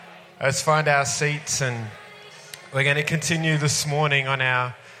Let's find our seats, and we're going to continue this morning on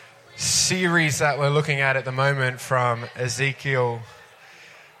our series that we're looking at the moment from Ezekiel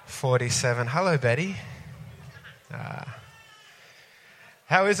 47. Hello, Betty.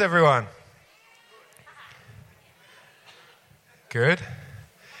 How is everyone? Good?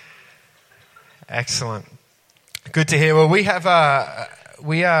 Excellent. Good to hear. Well, we have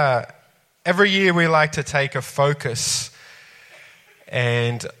every year we like to take a focus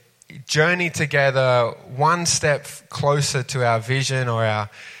and journey together one step closer to our vision or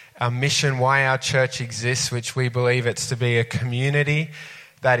our mission, why our church exists, which we believe it's to be a community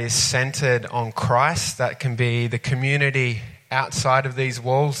that is centered on Christ, that can be the community outside of these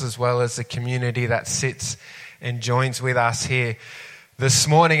walls as well as the community that sits and joins with us here this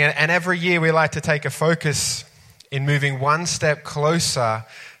morning. And every year we like to take a focus in moving one step closer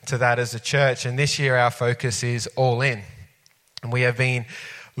to that as a church. And this year our focus is all in. And we have been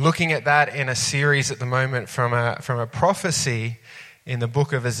looking at that in a series at the moment from a prophecy in the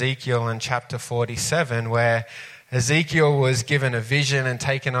book of Ezekiel in chapter 47, where Ezekiel was given a vision and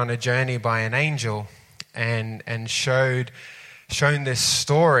taken on a journey by an angel and shown this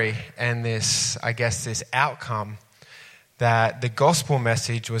story and this outcome that the gospel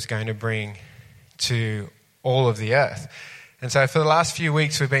message was going to bring to all of the earth. And so for the last few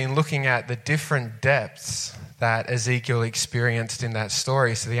weeks, we've been looking at the different depths that Ezekiel experienced in that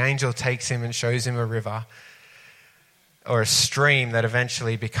story. So the angel takes him and shows him a river or a stream that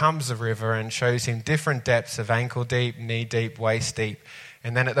eventually becomes a river and shows him different depths of ankle deep, knee deep, waist deep.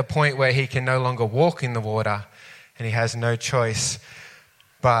 And then at the point where he can no longer walk in the water and he has no choice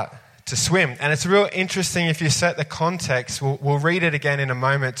but to swim. And it's real interesting if you set the context. We'll read it again in a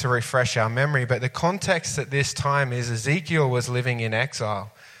moment to refresh our memory. But the context at this time is Ezekiel was living in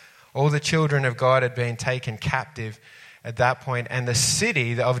exile. All the children of God had been taken captive at that point, and the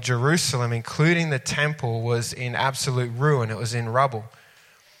city of Jerusalem, including the temple, was in absolute ruin. It was in rubble.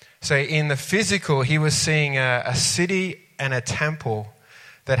 So in the physical, he was seeing a city and a temple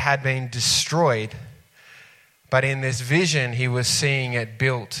that had been destroyed. But in this vision, he was seeing it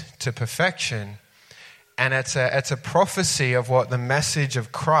built to perfection. And it's a prophecy of what the message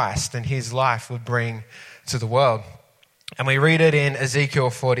of Christ and his life would bring to the world. And we read it in Ezekiel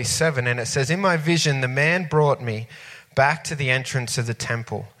 47, and it says, "In my vision, the man brought me back to the entrance of the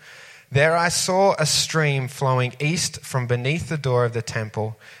temple. There I saw a stream flowing east from beneath the door of the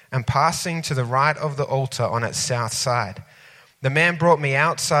temple and passing to the right of the altar on its south side. The man brought me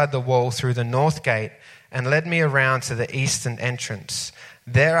outside the wall through the north gate and led me around to the eastern entrance.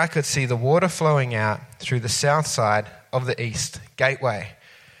 There I could see the water flowing out through the south side of the east gateway.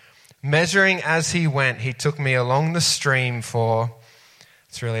 Measuring as he went, he took me along the stream for,"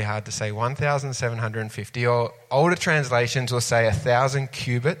 it's really hard to say, 1,750, or older translations will say 1,000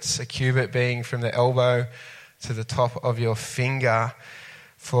 cubits, a cubit being from the elbow to the top of your finger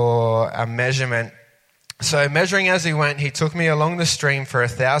for a measurement. So measuring as he went, he took me along the stream for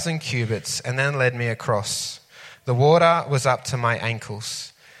 1,000 cubits and then led me across. The water was up to my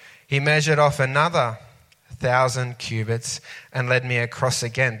ankles. He measured off another 1,000 cubits and led me across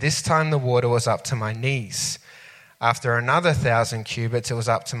again. This time the water was up to my knees. After another 1,000 cubits, it was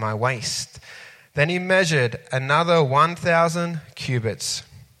up to my waist. Then he measured another 1,000 cubits,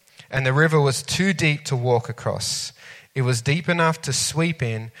 and the river was too deep to walk across. It was deep enough to swim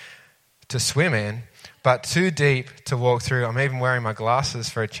in, but too deep to walk through." I'm even wearing my glasses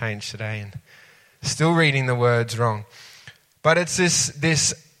for a change today and still reading the words wrong. But it's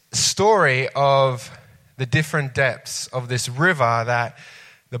this story of the different depths of this river that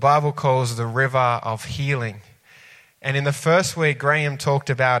the Bible calls the river of healing. And in the first week, Graham talked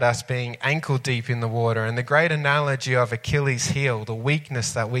about us being ankle deep in the water and the great analogy of Achilles' heel, the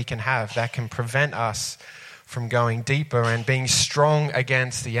weakness that we can have that can prevent us from going deeper and being strong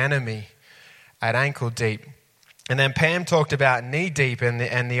against the enemy at ankle deep. And then Pam talked about knee deep and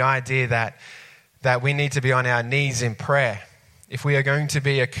the idea that we need to be on our knees in prayer. If we are going to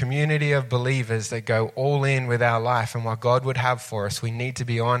be a community of believers that go all in with our life and what God would have for us, we need to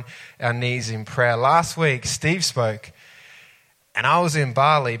be on our knees in prayer. Last week, Steve spoke, and I was in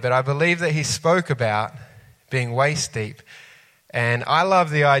Bali, but I believe that he spoke about being waist deep. And I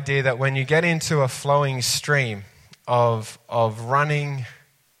love the idea that when you get into a flowing stream of running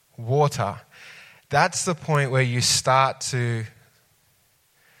water, that's the point where you start to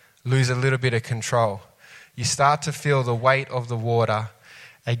lose a little bit of control. You start to feel the weight of the water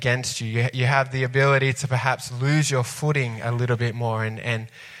against you. You have the ability to perhaps lose your footing a little bit more and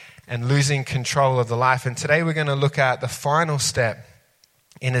losing control of the life. And today we're going to look at the final step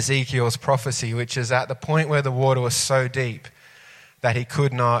in Ezekiel's prophecy, which is at the point where the water was so deep that he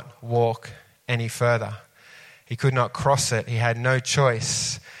could not walk any further. He could not cross it. He had no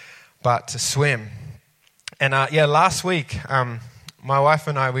choice but to swim. And last week, my wife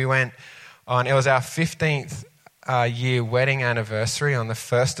and I, we went on, it was our 15th year wedding anniversary on the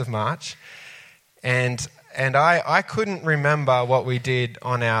 1st of March. And I couldn't remember what we did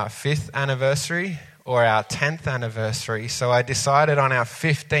on our 5th anniversary or our 10th anniversary. So I decided on our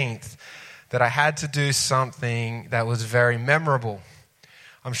 15th that I had to do something that was very memorable.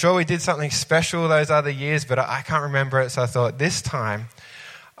 I'm sure we did something special those other years, but I can't remember it. So I thought this time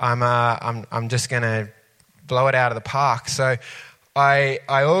I'm just going to blow it out of the park. So I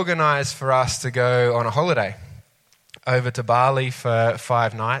organised for us to go on a holiday over to Bali for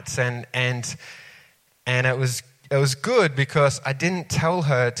 5 nights, and it was good because I didn't tell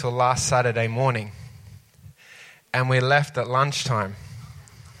her till last Saturday morning, and we left at lunchtime.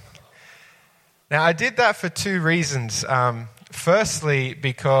 Now I did that for 2 reasons. Firstly,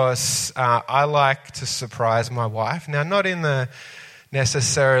 because I like to surprise my wife. Now, not in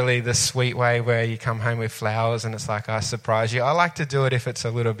necessarily the sweet way where you come home with flowers and it's like, I surprise you. I like to do it if it's a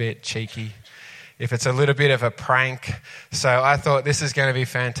little bit cheeky, if it's a little bit of a prank. So I thought this is going to be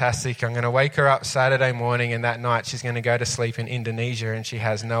fantastic. I'm going to wake her up Saturday morning, and that night she's going to go to sleep in Indonesia and she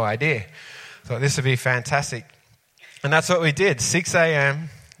has no idea. Thought this would be fantastic. And that's what we did. 6 a.m.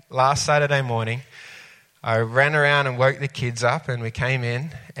 last Saturday morning. I ran around and woke the kids up, and we came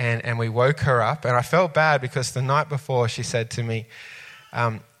in and we woke her up. And I felt bad because the night before she said to me,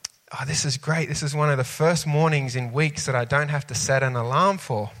 this is great. This is one of the first mornings in weeks that I don't have to set an alarm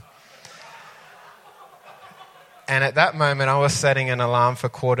for. And at that moment, I was setting an alarm for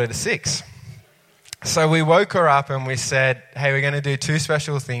 5:45. So we woke her up and we said, hey, we're going to do 2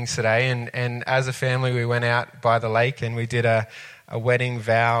 special things today. And as a family, we went out by the lake and we did a wedding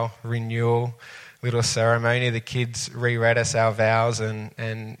vow renewal little ceremony. The kids reread us our vows, and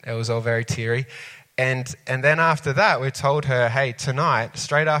it was all very teary. And then after that, we told her, hey, tonight,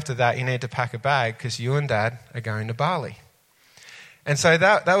 straight after that, you need to pack a bag because you and Dad are going to Bali. And so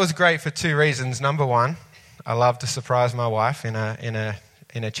that was great for 2 reasons. Number one, I love to surprise my wife in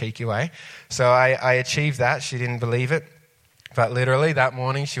a cheeky way. So I achieved that. She didn't believe it. But literally that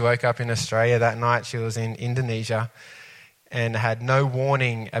morning she woke up in Australia. That night she was in Indonesia and had no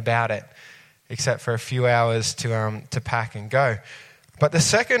warning about it, except for a few hours to pack and go. But the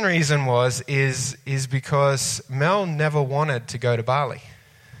second reason is because Mel never wanted to go to Bali.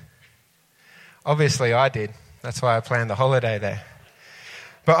 Obviously I did. That's why I planned the holiday there.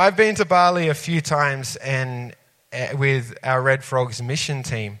 But I've been to Bali a few times and with our Red Frogs mission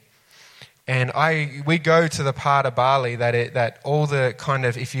team. And we go to the part of Bali that all the kind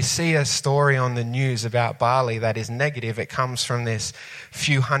of, if you see a story on the news about Bali that is negative, it comes from this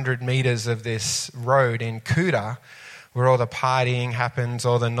few hundred meters of this road in Kuta, where all the partying happens,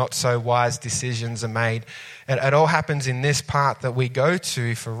 all the not so wise decisions are made. It all happens in this part that we go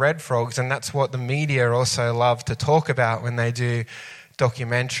to for Red Frogs, and that's what the media also love to talk about when they do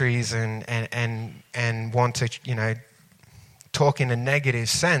documentaries and want to, talk in a negative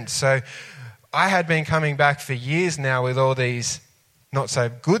sense. So I had been coming back for years now with all these not so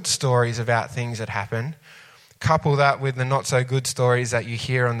good stories about things that happen. Couple that with the not so good stories that you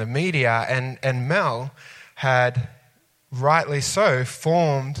hear on the media, and Mel had, rightly so,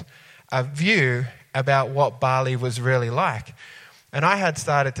 formed a view about what Bali was really like. And I had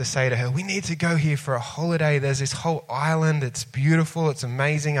started to say to her, we need to go here for a holiday. There's this whole island. It's beautiful. It's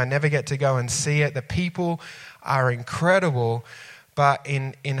amazing. I never get to go and see it. The people are incredible. But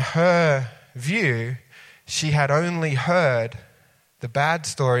in her view, she had only heard the bad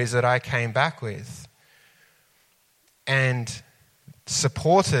stories that I came back with, and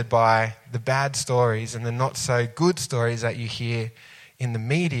supported by the bad stories and the not so good stories that you hear in the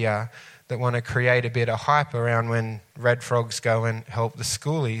media that want to create a bit of hype around when Red Frogs go and help the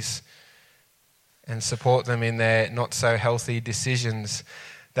schoolies and support them in their not so healthy decisions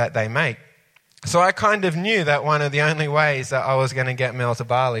that they make. So I kind of knew that one of the only ways that I was going to get Mel to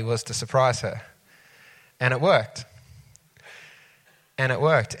Bali was to surprise her. And it worked.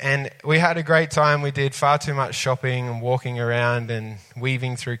 And we had a great time. We did far too much shopping and walking around and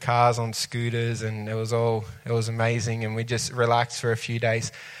weaving through cars on scooters, and it was amazing, and we just relaxed for a few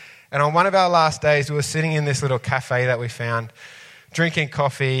days. And on one of our last days, we were sitting in this little cafe that we found, drinking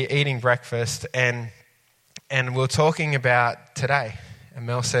coffee, eating breakfast, and we were talking about today. And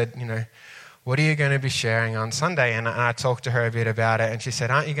Mel said, what are you going to be sharing on Sunday? And I talked to her a bit about it, and she said,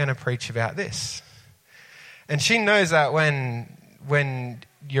 aren't you going to preach about this? And she knows that when when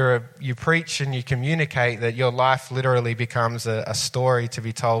you preach and you communicate, that your life literally becomes a story to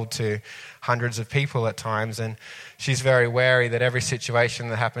be told to hundreds of people at times. And she's very wary that every situation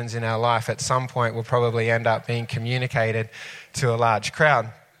that happens in our life at some point will probably end up being communicated to a large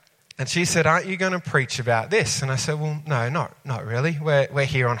crowd. And she said, "Aren't you going to preach about this?" And I said, "Well, no, not really. We're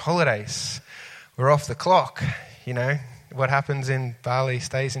here on holidays. We're off the clock. You know, what happens in Bali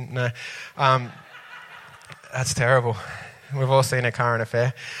stays in..." No. That's terrible. We've all seen A Current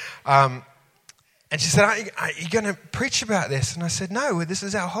Affair. And she said, are you going to preach about this? And I said, "No, this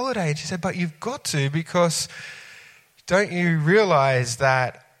is our holiday." And she said, "But you've got to, because don't you realize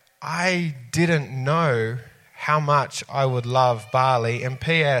that I didn't know how much I would love Bali? And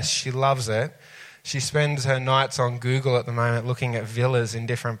P.S., she loves it. She spends her nights on Google at the moment looking at villas in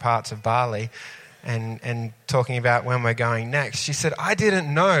different parts of Bali and talking about when we're going next." She said, "I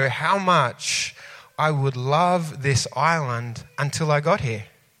didn't know how much I would love this island until I got here."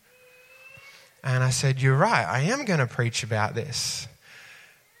 And I said, "You're right, I am going to preach about this."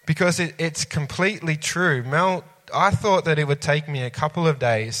 Because it's completely true. Mel, I thought that it would take me a couple of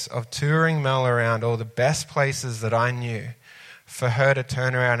days of touring Mel around all the best places that I knew for her to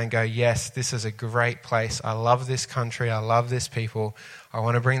turn around and go, "Yes, this is a great place. I love this country. I love this people. I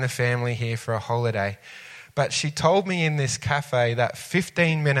want to bring the family here for a holiday." But she told me in this cafe that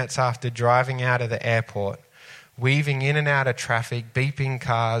 15 minutes after driving out of the airport, weaving in and out of traffic, beeping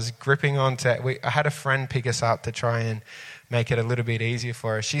cars, gripping onto... I had a friend pick us up to try and make it a little bit easier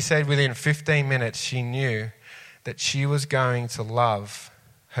for her. She said within 15 minutes she knew that she was going to love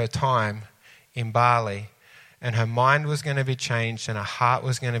her time in Bali, and her mind was going to be changed and her heart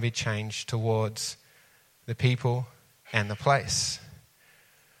was going to be changed towards the people and the place.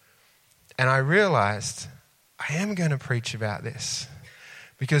 And I realized I am going to preach about this,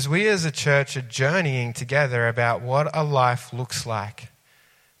 because we as a church are journeying together about what a life looks like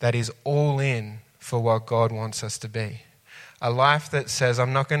that is all in for what God wants us to be. A life that says,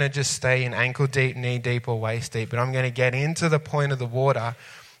 I'm not going to just stay in ankle deep, knee deep or waist deep, but I'm going to get into the point of the water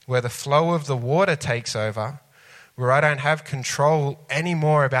where the flow of the water takes over, where I don't have control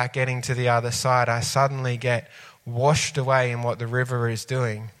anymore about getting to the other side. I suddenly get washed away in what the river is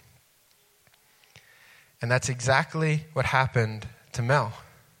doing. And that's exactly what happened to Mel.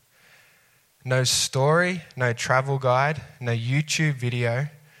 No story, no travel guide, no YouTube video,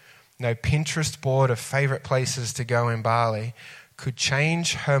 no Pinterest board of favorite places to go in Bali could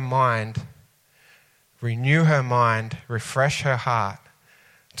change her mind, renew her mind, refresh her heart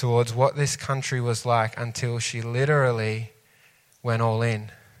towards what this country was like, until she literally went all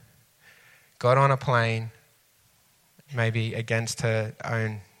in. Got on a plane, maybe against her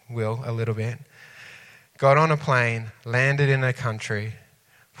own will a little bit. Got on a plane, landed in a country,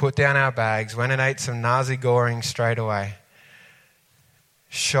 put down our bags, went and ate some nasi goreng straight away.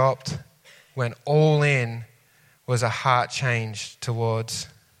 Shopped, went all in, was a heart change towards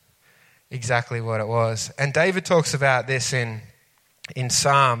exactly what it was. And David talks about this in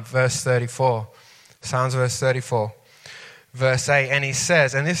Psalms verse 34, verse 8, and he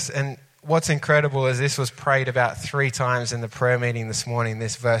says, and what's incredible is this was prayed about 3 times in the prayer meeting this morning,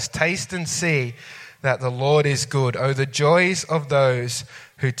 this verse: "Taste and see that the Lord is good. Oh, the joys of those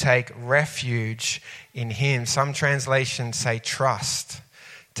who take refuge in him." Some translations say trust.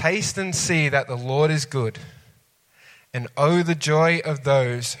 Taste and see that the Lord is good. And oh, the joy of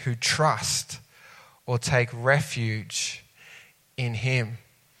those who trust or take refuge in him.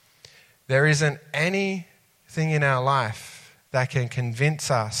 There isn't anything in our life that can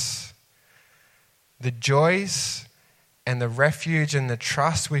convince us the joys and the refuge and the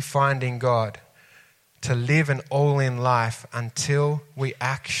trust we find in God to live an all-in life until we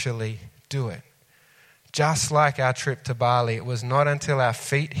actually do it. Just like our trip to Bali, it was not until our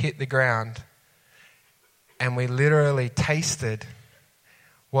feet hit the ground and we literally tasted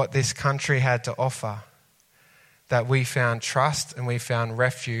what this country had to offer that we found trust and we found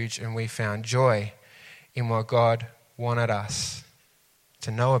refuge and we found joy in what God wanted us to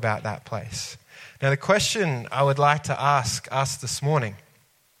know about that place. Now, the question I would like to ask us this morning,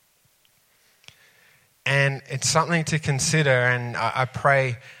 and it's something to consider, and I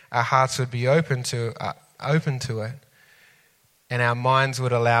pray our hearts would be open to it, and our minds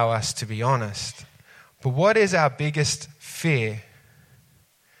would allow us to be honest. But what is our biggest fear,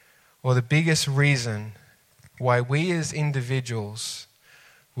 or the biggest reason why we as individuals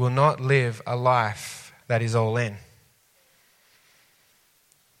will not live a life that is all in?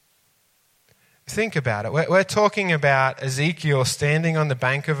 Think about it. We're talking about Ezekiel standing on the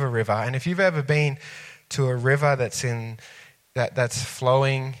bank of a river, and if you've ever been to a river that's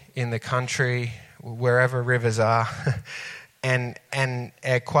flowing in the country, wherever rivers are, and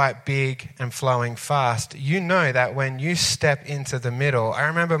are quite big and flowing fast, you know that when you step into the middle, I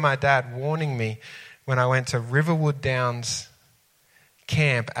remember my dad warning me when I went to Riverwood Downs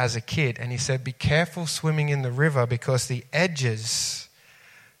camp as a kid, and he said, be careful swimming in the river because the edges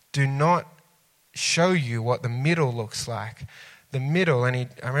do not show you what the middle looks like. The middle, I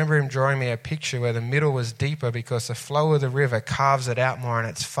remember him drawing me a picture where the middle was deeper because the flow of the river carves it out more and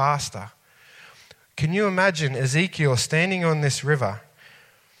it's faster. Can you imagine Ezekiel standing on this river,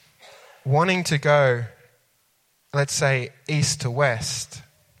 wanting to go, let's say, east to west,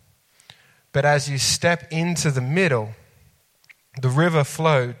 but as you step into the middle, the river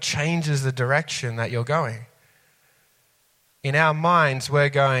flow changes the direction that you're going. In our minds, we're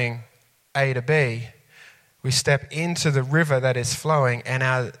going A to B. We step into the river that is flowing,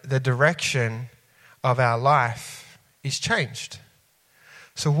 and the direction of our life is changed.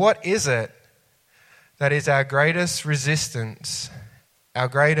 So what is it that is our greatest resistance, our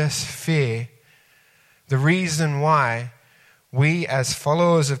greatest fear, the reason why we as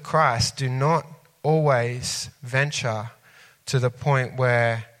followers of Christ do not always venture to the point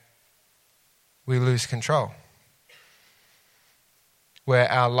where we lose control, where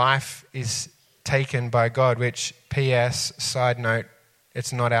our life is taken by God, which, P.S., side note,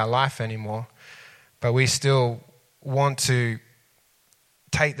 it's not our life anymore, but we still want to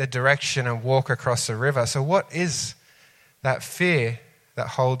take the direction and walk across the river. So what is that fear that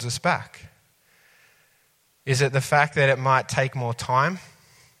holds us back? Is it the fact that it might take more time?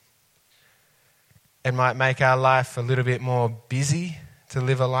 It might make our life a little bit more busy to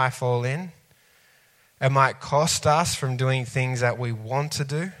live a life all in. It might cost us from doing things that we want to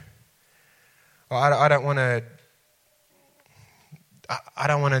do. Well, I don't want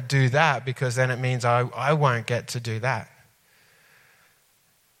to do that because then it means I won't get to do that.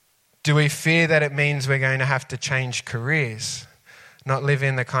 Do we fear that it means we're going to have to change careers, not live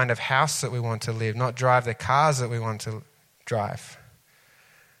in the kind of house that we want to live, not drive the cars that we want to drive,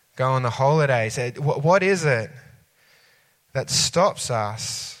 go on the holidays? What is it that stops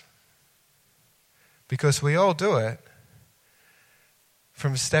us? Because we all do it,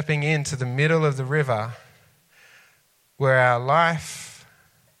 from stepping into the middle of the river where our life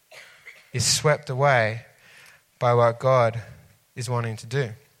is swept away by what God is wanting to do.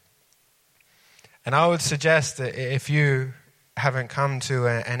 And I would suggest that if you haven't come to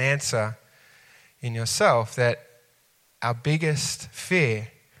an answer in yourself, that our biggest fear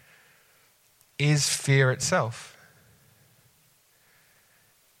is fear itself.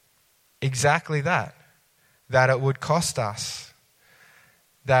 Exactly that it would cost us.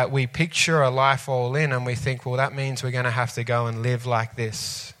 That we picture a life all in and we think, well, that means we're going to have to go and live like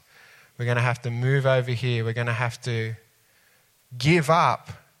this. We're going to have to move over here. We're going to have to give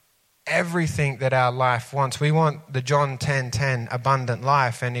up everything that our life wants. We want the John 10:10 abundant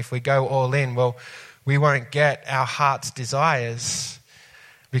life, and if we go all in, well, we won't get our heart's desires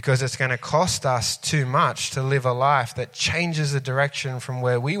because it's going to cost us too much to live a life that changes the direction from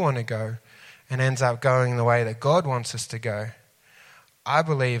where we want to go and ends up going the way that God wants us to go. I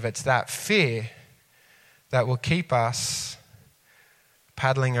believe it's that fear that will keep us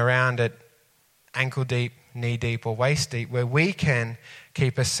paddling around at ankle deep, knee deep, or waist deep, where we can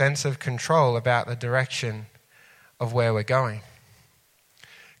keep a sense of control about the direction of where we're going.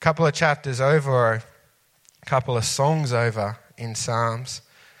 A couple of chapters over, or a couple of songs over in Psalms,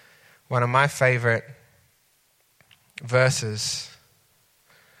 one of my favorite verses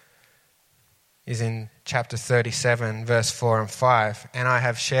is in chapter 37, verse 4 and 5. And I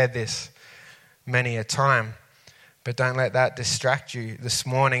have shared this many a time, but don't let that distract you this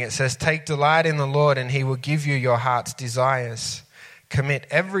morning. It says, "Take delight in the Lord, and he will give you your heart's desires. Commit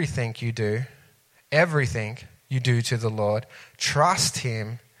everything you do to the Lord. Trust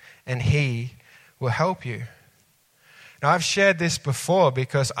him, and he will help you." Now, I've shared this before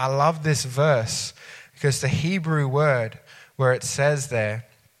because I love this verse, because the Hebrew word where it says there,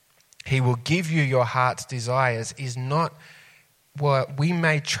 he will give you your heart's desires, is not what we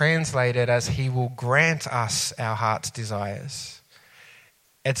may translate it as he will grant us our heart's desires.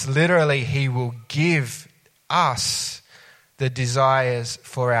 It's literally he will give us the desires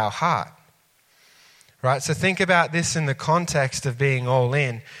for our heart. Right? So think about this in the context of being all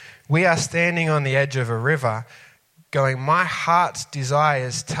in. We are standing on the edge of a river going, my heart's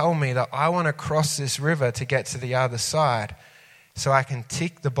desires tell me that I want to cross this river to get to the other side so I can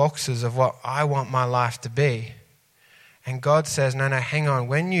tick the boxes of what I want my life to be. And God says, no, hang on.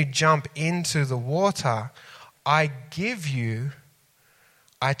 When you jump into the water, I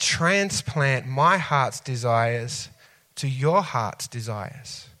transplant my heart's desires to your heart's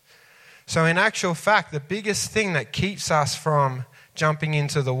desires. So in actual fact, the biggest thing that keeps us from jumping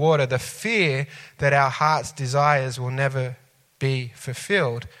into the water, the fear that our heart's desires will never be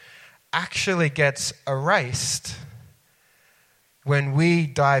fulfilled, actually gets erased when we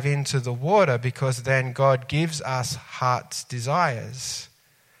dive into the water, because then God gives us heart's desires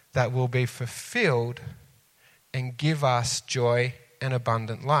that will be fulfilled and give us joy and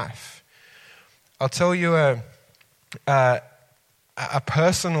abundant life. I'll tell you a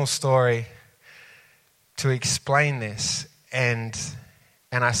personal story to explain this, and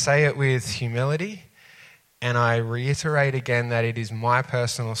I say it with humility, and I reiterate again that it is my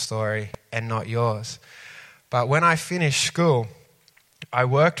personal story and not yours. But when I finished school, I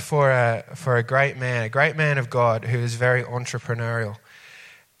worked for a great man of God who is very entrepreneurial.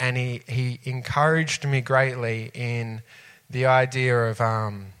 And he encouraged me greatly in the idea of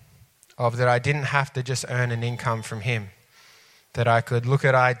that I didn't have to just earn an income from him, that I could look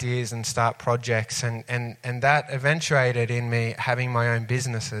at ideas and start projects. And that eventuated in me having my own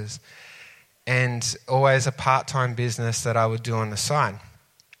businesses, and always a part-time business that I would do on the side.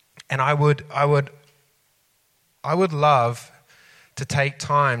 And I would love to take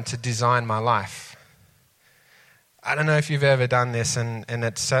time to design my life. I don't know if you've ever done this, and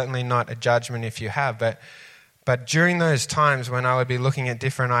it's certainly not a judgment if you have, but during those times when I would be looking at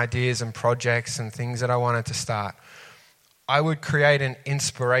different ideas and projects and things that I wanted to start, I would create an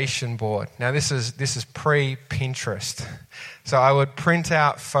inspiration board. Now this is pre-Pinterest. So I would print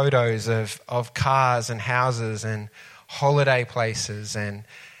out photos of cars and houses and holiday places and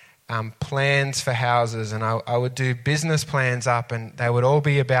plans for houses, and I would do business plans up, and they would all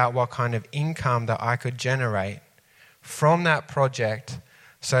be about what kind of income that I could generate from that project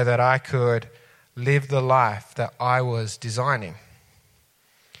so that I could live the life that I was designing.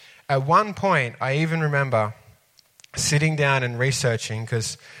 At one point, I even remember sitting down and researching,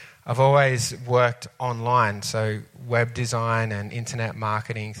 because I've always worked online, so web design and internet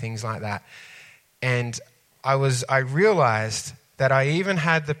marketing, things like that. And I realized that I even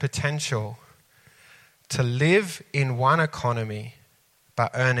had the potential to live in one economy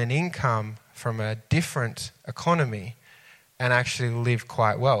but earn an income from a different economy and actually live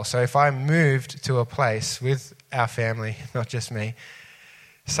quite well. So if I moved to a place with our family, not just me,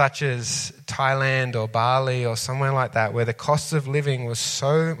 such as Thailand or Bali or somewhere like that, where the cost of living was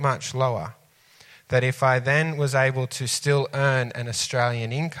so much lower, that if I then was able to still earn an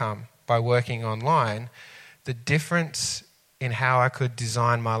Australian income by working online, the difference in how I could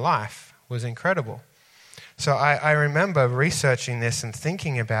design my life was incredible. So I remember researching this and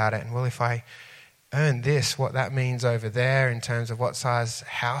thinking about it, and well, if I earn this, what that means over there in terms of what size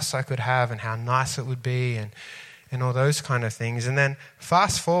house I could have and how nice it would be, and all those kind of things. And then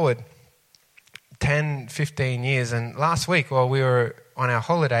fast forward 10, 15 years, and last week while we were on our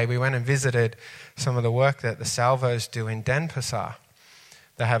holiday, we went and visited some of the work that the Salvos do in Denpasar.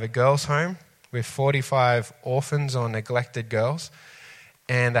 They have a girls' home with 45 orphans or neglected girls,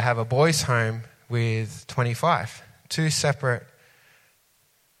 and they have a boys' home with 25. Two separate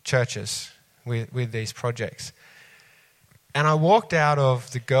churches with these projects. And I walked out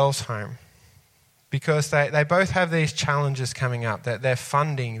of the girls' home because they both have these challenges coming up, that their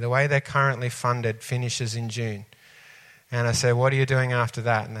funding, the way they're currently funded, finishes in June. And I said, what are you doing after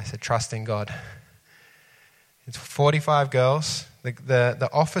that? And they said, trusting God. It's 45 girls. The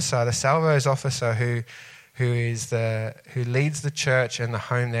officer, the Salvos officer who leads the church and the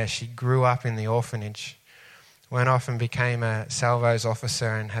home there, she grew up in the orphanage, went off and became a Salvos officer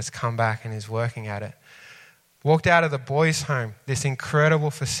and has come back and is working at it. Walked out of the boys' home, this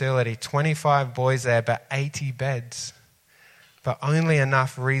incredible facility, 25 boys there, but 80 beds, but only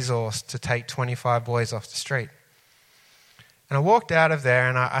enough resource to take 25 boys off the street. And I walked out of there,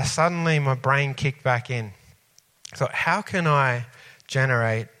 and I suddenly, my brain kicked back in. I thought, how can I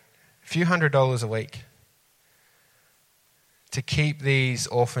generate a few $100s a week to keep these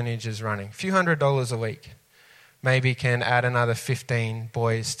orphanages running? A few $100s a week. Maybe can add another 15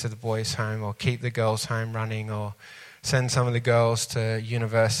 boys to the boys' home, or keep the girls' home running, or send some of the girls to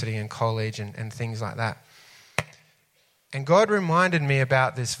university and college and things like that. And God reminded me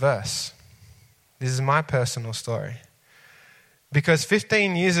about this verse. This is my personal story. Because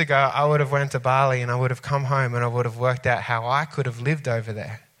 15 years ago, I would have went to Bali and I would have come home and I would have worked out how I could have lived over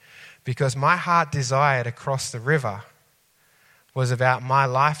there. Because my heart desire to cross the river was about my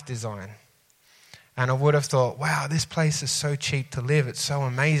life design. And I would have thought, wow, this place is so cheap to live. It's so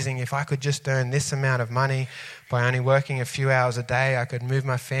amazing. If I could just earn this amount of money by only working a few hours a day, I could move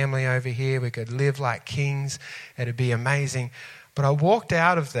my family over here. We could live like kings. It'd be amazing. But I walked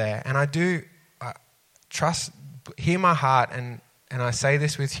out of there, and I do hear my heart, and I say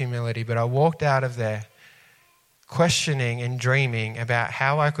this with humility, but I walked out of there questioning and dreaming about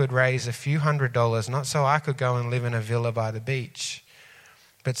how I could raise a few $100s, not so I could go and live in a villa by the beach,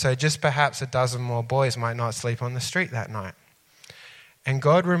 but so just perhaps a dozen more boys might not sleep on the street that night. And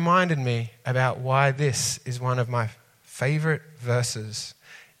God reminded me about why this is one of my favorite verses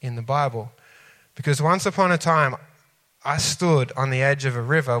in the Bible. Because once upon a time, I stood on the edge of a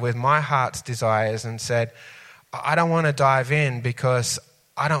river with my heart's desires and said, I don't want to dive in because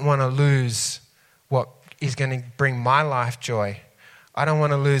I don't want to lose what is going to bring my life joy. I don't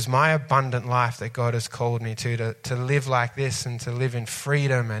want to lose my abundant life that God has called me to live like this and to live in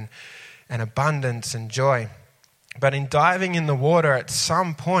freedom and abundance and joy. But in diving in the water at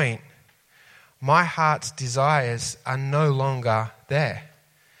some point, my heart's desires are no longer there.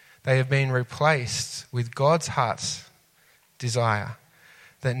 They have been replaced with God's heart's desire,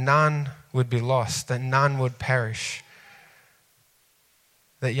 that none would be lost, that none would perish,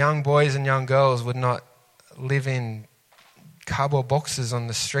 that young boys and young girls would not live in cardboard boxes on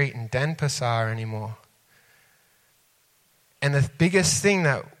the street in Denpasar anymore. And the biggest thing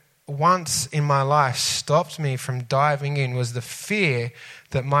that once in my life stopped me from diving in was the fear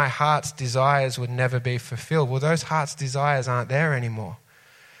that my heart's desires would never be fulfilled. Well, those heart's desires aren't there anymore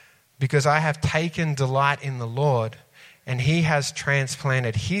because I have taken delight in the Lord and He has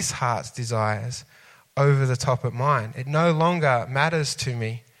transplanted His heart's desires over the top of mine. It no longer matters to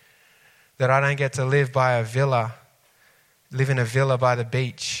me that I don't get to live in a villa by the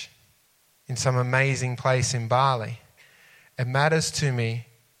beach in some amazing place in Bali. It matters to me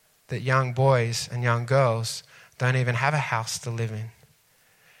that young boys and young girls don't even have a house to live in.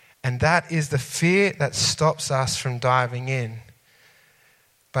 And that is the fear that stops us from diving in.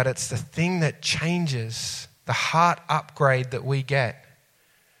 But it's the thing that changes, the heart upgrade that we get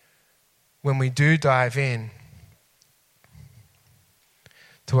when we do dive in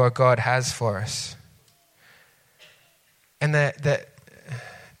to what God has for us. And that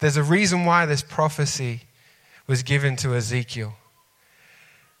there's a reason why this prophecy was given to Ezekiel.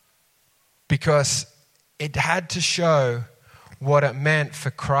 Because it had to show what it meant for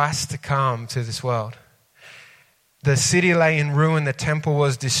Christ to come to this world. The city lay in ruin, the temple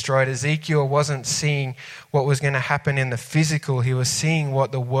was destroyed. Ezekiel wasn't seeing what was going to happen in the physical. He was seeing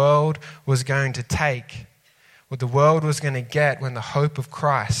what the world was going to take, what the world was going to get when the hope of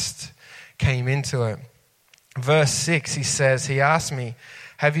Christ came into it. Verse 6, he asked me,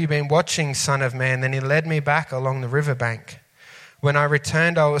 "Have you been watching, Son of Man?" Then he led me back along the riverbank. When I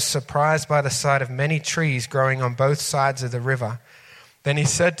returned, I was surprised by the sight of many trees growing on both sides of the river. Then he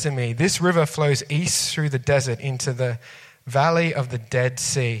said to me, "This river flows east through the desert into the valley of the Dead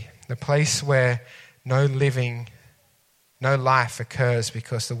Sea, the place where no life occurs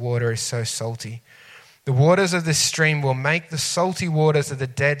because the water is so salty. The waters of this stream will make the salty waters of the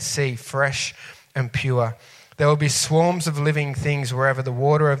Dead Sea fresh and pure. There will be swarms of living things wherever the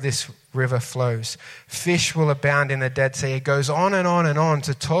water of this river flows. Fish will abound in the Dead Sea." It goes on and on and on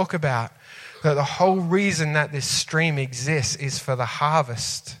to talk about that the whole reason that this stream exists is for the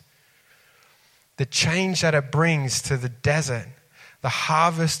harvest. The change that it brings to the desert, the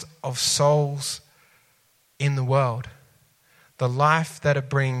harvest of souls in the world, the life that it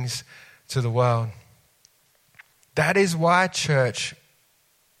brings to the world. That is why, church,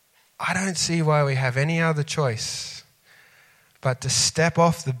 I don't see why we have any other choice but to step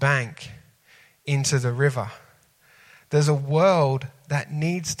off the bank into the river. There's a world that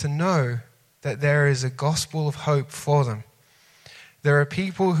needs to know that there is a gospel of hope for them. There are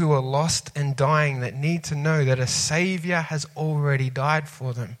people who are lost and dying that need to know that a Savior has already died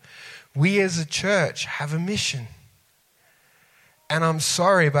for them. We as a church have a mission. And I'm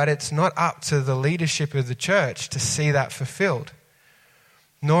sorry, but it's not up to the leadership of the church to see that fulfilled.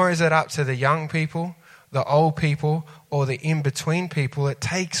 Nor is it up to the young people, the old people, or the in-between people. It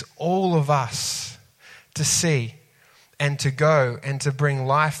takes all of us to see and to go and to bring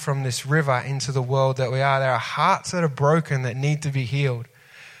life from this river into the world that we are. There are hearts that are broken that need to be healed.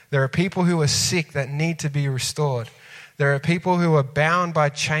 There are people who are sick that need to be restored. There are people who are bound by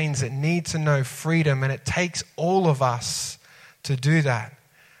chains that need to know freedom, and it takes all of us to do that.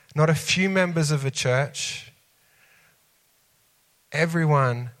 Not a few members of a church,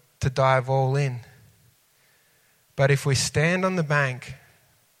 everyone to dive all in. But if we stand on the bank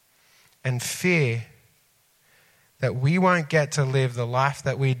and fear that we won't get to live the life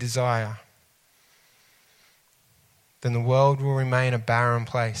that we desire, then the world will remain a barren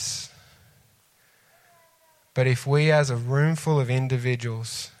place. But if we as a room full of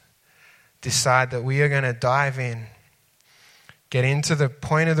individuals decide that we are going to dive in, get into the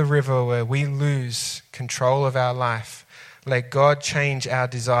point of the river where we lose control of our life, let God change our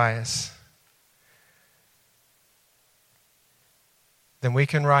desires, then we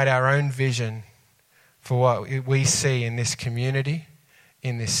can write our own vision for what we see in this community,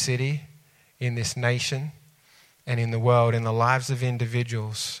 in this city, in this nation, and in the world, in the lives of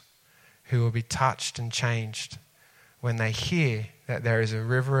individuals who will be touched and changed when they hear that there is a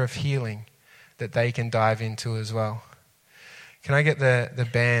river of healing that they can dive into as well. Can I get the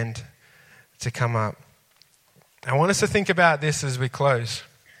band to come up? I want us to think about this as we close.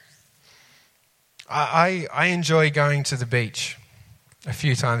 I enjoy going to the beach a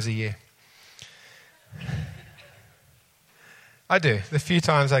few times a year. I do. The few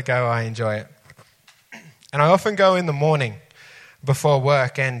times I go, I enjoy it. And I often go in the morning before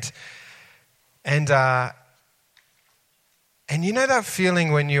work, and you know that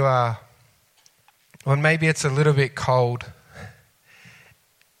feeling when maybe it's a little bit cold,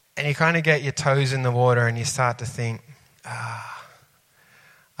 and you kind of get your toes in the water and you start to think,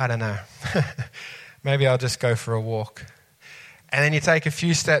 I don't know, maybe I'll just go for a walk. And then you take a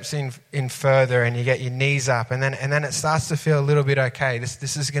few steps in further and you get your knees up, and then it starts to feel a little bit okay.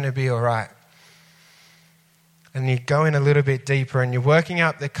 This is going to be all right. And you go in a little bit deeper and you're working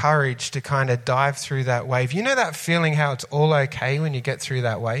up the courage to kind of dive through that wave. You know that feeling how it's all okay when you get through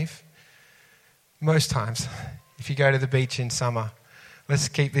that wave? Most times, if you go to the beach in summer. Let's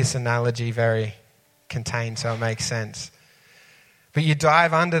keep this analogy very contained so it makes sense. But you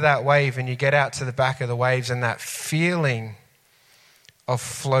dive under that wave and you get out to the back of the waves, and that feeling of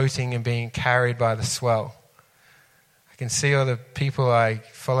floating and being carried by the swell. I can see all the people I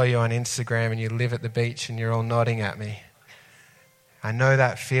follow you on Instagram and you live at the beach and you're all nodding at me. I know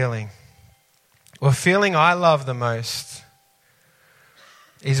that feeling. Well, feeling I love the most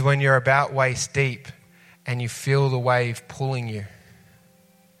is when you're about waist deep and you feel the wave pulling you.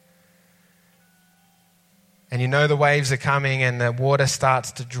 And you know the waves are coming and the water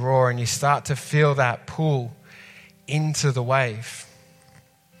starts to draw and you start to feel that pull into the wave.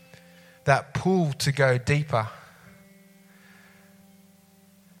 That pull to go deeper.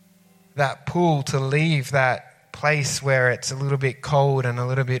 That pull to leave that place where it's a little bit cold and a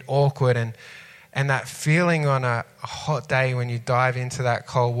little bit awkward, and that feeling on a hot day when you dive into that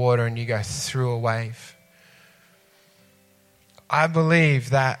cold water and you go through a wave. I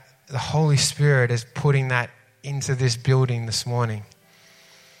believe that the Holy Spirit is putting that into this building this morning.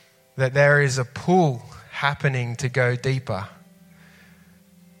 That there is a pull happening to go deeper.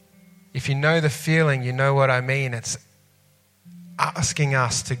 If you know the feeling, you know what I mean. It's asking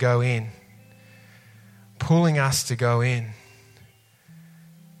us to go in, pulling us to go in.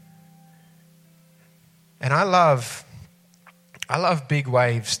 And I love big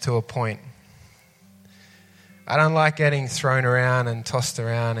waves to a point. I don't like getting thrown around and tossed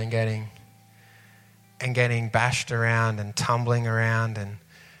around and getting bashed around and tumbling around and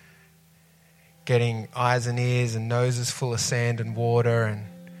getting eyes and ears and noses full of sand and water.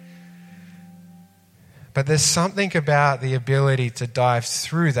 But there's something about the ability to dive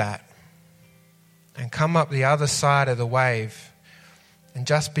through that and come up the other side of the wave and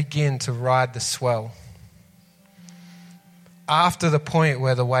just begin to ride the swell. After the point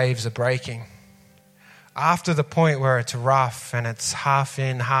where the waves are breaking, after the point where it's rough and it's half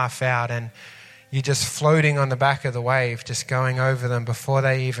in, half out, and you're just floating on the back of the wave, just going over them before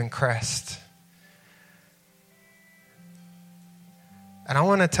they even crest. And I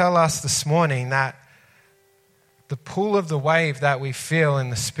want to tell us this morning that the pull of the wave that we feel in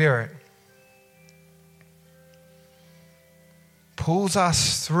the Spirit pulls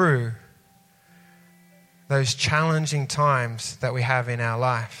us through those challenging times that we have in our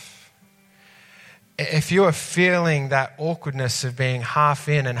life. If you are feeling that awkwardness of being half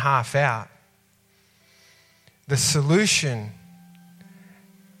in and half out, the solution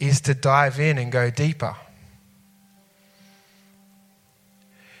is to dive in and go deeper.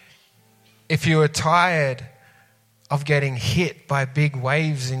 If you are tired of getting hit by big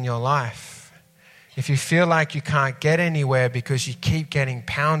waves in your life, if you feel like you can't get anywhere because you keep getting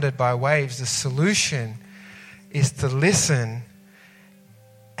pounded by waves, the solution is to listen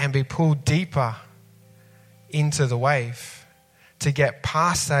and be pulled deeper into the wave, to get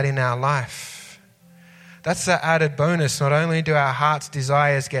past that in our life. That's the added bonus. Not only do our heart's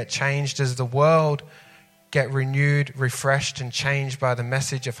desires get changed as the world get renewed, refreshed, and changed by the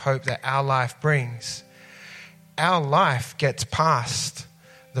message of hope that our life brings, our life gets past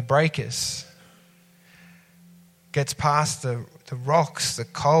the breakers, gets past the rocks, the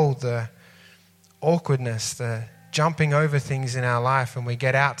cold, the awkwardness, the jumping over things in our life, and we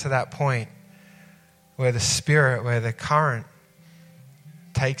get out to that point where the Spirit, where the current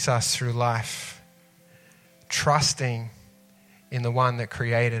takes us through life, trusting in the one that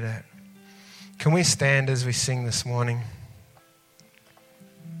created it. Can we stand as we sing this morning?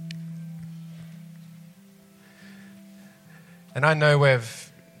 And I know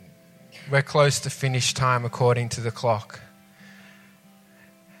we're close to finish time according to the clock.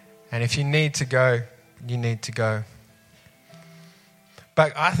 And if you need to go, you need to go.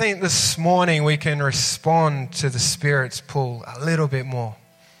 But I think this morning we can respond to the Spirit's pull a little bit more.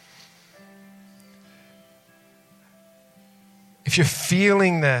 If you're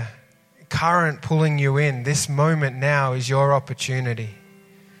feeling the current pulling you in, this moment now is your opportunity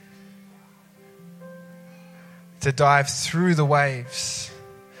to dive through the waves,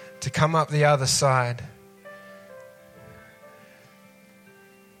 to come up the other side,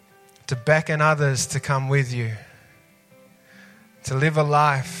 to beckon others to come with you, to live a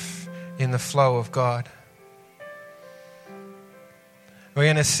life in the flow of God. We're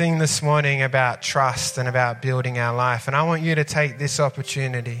going to sing this morning about trust and about building our life. And I want you to take this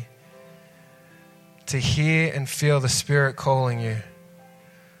opportunity to hear and feel the Spirit calling you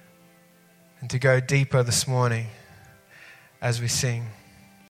and to go deeper this morning as we sing.